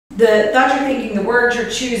the thoughts you're thinking, the words you're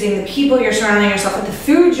choosing, the people you're surrounding yourself with, the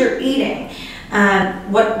foods you're eating,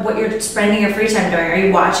 what you're spending your free time doing. Are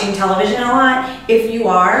you watching television a lot? If you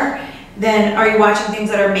are, then are you watching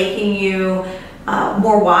things that are making you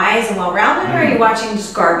more wise and well-rounded, or are you watching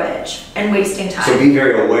just garbage and wasting time? So be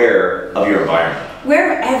very aware of your environment.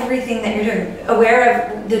 Aware of everything that you're doing.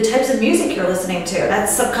 Aware of the types of music you're listening to.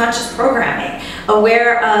 That's subconscious programming.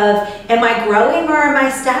 Aware of, am I growing or am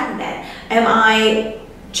I stagnant? Am I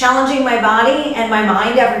challenging my body and my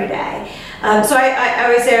mind every day? So I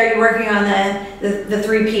always say, are you working on the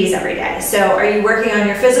 3 Ps every day? So are you working on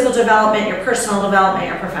your physical development, your personal development,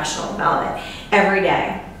 your professional development every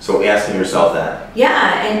day? So asking yourself that.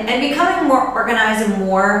 Yeah, and becoming more organized and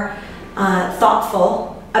more thoughtful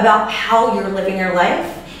about how you're living your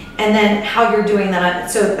life, and then how you're doing that.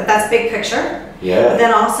 So that's big picture. Yeah. But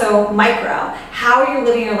then also micro, how are you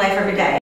living your life every day?